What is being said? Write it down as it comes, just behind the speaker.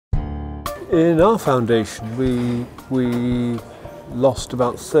In our foundation, we lost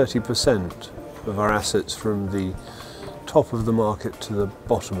about 30% of our assets from the top of the market to the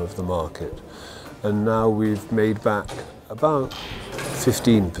bottom of the market, and now we've made back about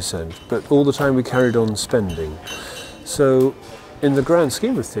 15%, but all the time we carried on spending. So in the grand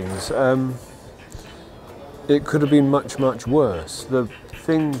scheme of things, it could have been much, much worse. The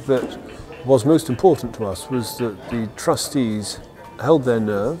thing that was most important to us was that the trustees held their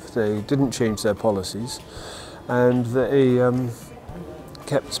nerve, they didn't change their policies, and they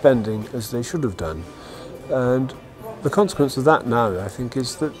kept spending as they should have done. And the consequence of that now, I think,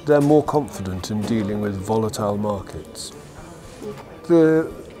 is that they're more confident in dealing with volatile markets.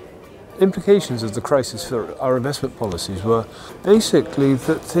 The implications of the crisis for our investment policies were basically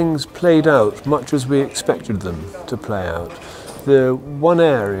that things played out much as we expected them to play out. There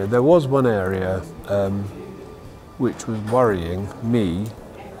was one area which was worrying me,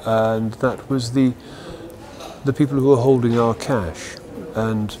 and that was the people who were holding our cash.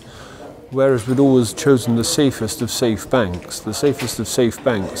 And whereas we'd always chosen the safest of safe banks, the safest of safe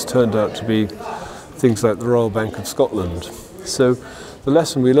banks turned out to be things like the Royal Bank of Scotland. So the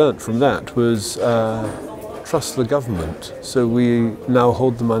lesson we learnt from that was trust the government. So we now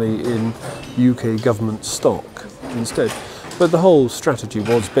hold the money in UK government stock instead. But the whole strategy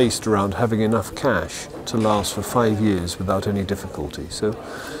was based around having enough cash to last for 5 years without any difficulty. So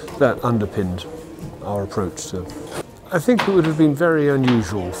that underpinned our approach to. I think it would have been very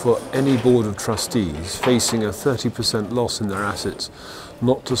unusual for any board of trustees facing a 30% loss in their assets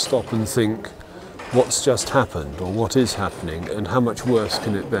not to stop and think what's just happened or what is happening and how much worse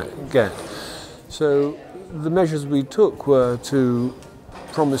can it get. So the measures we took were to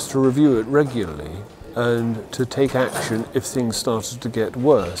promise to review it regularly and to take action if things started to get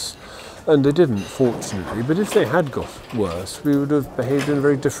worse. And they didn't, fortunately, but if they had got worse, we would have behaved in a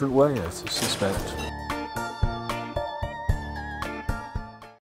very different way, I suspect.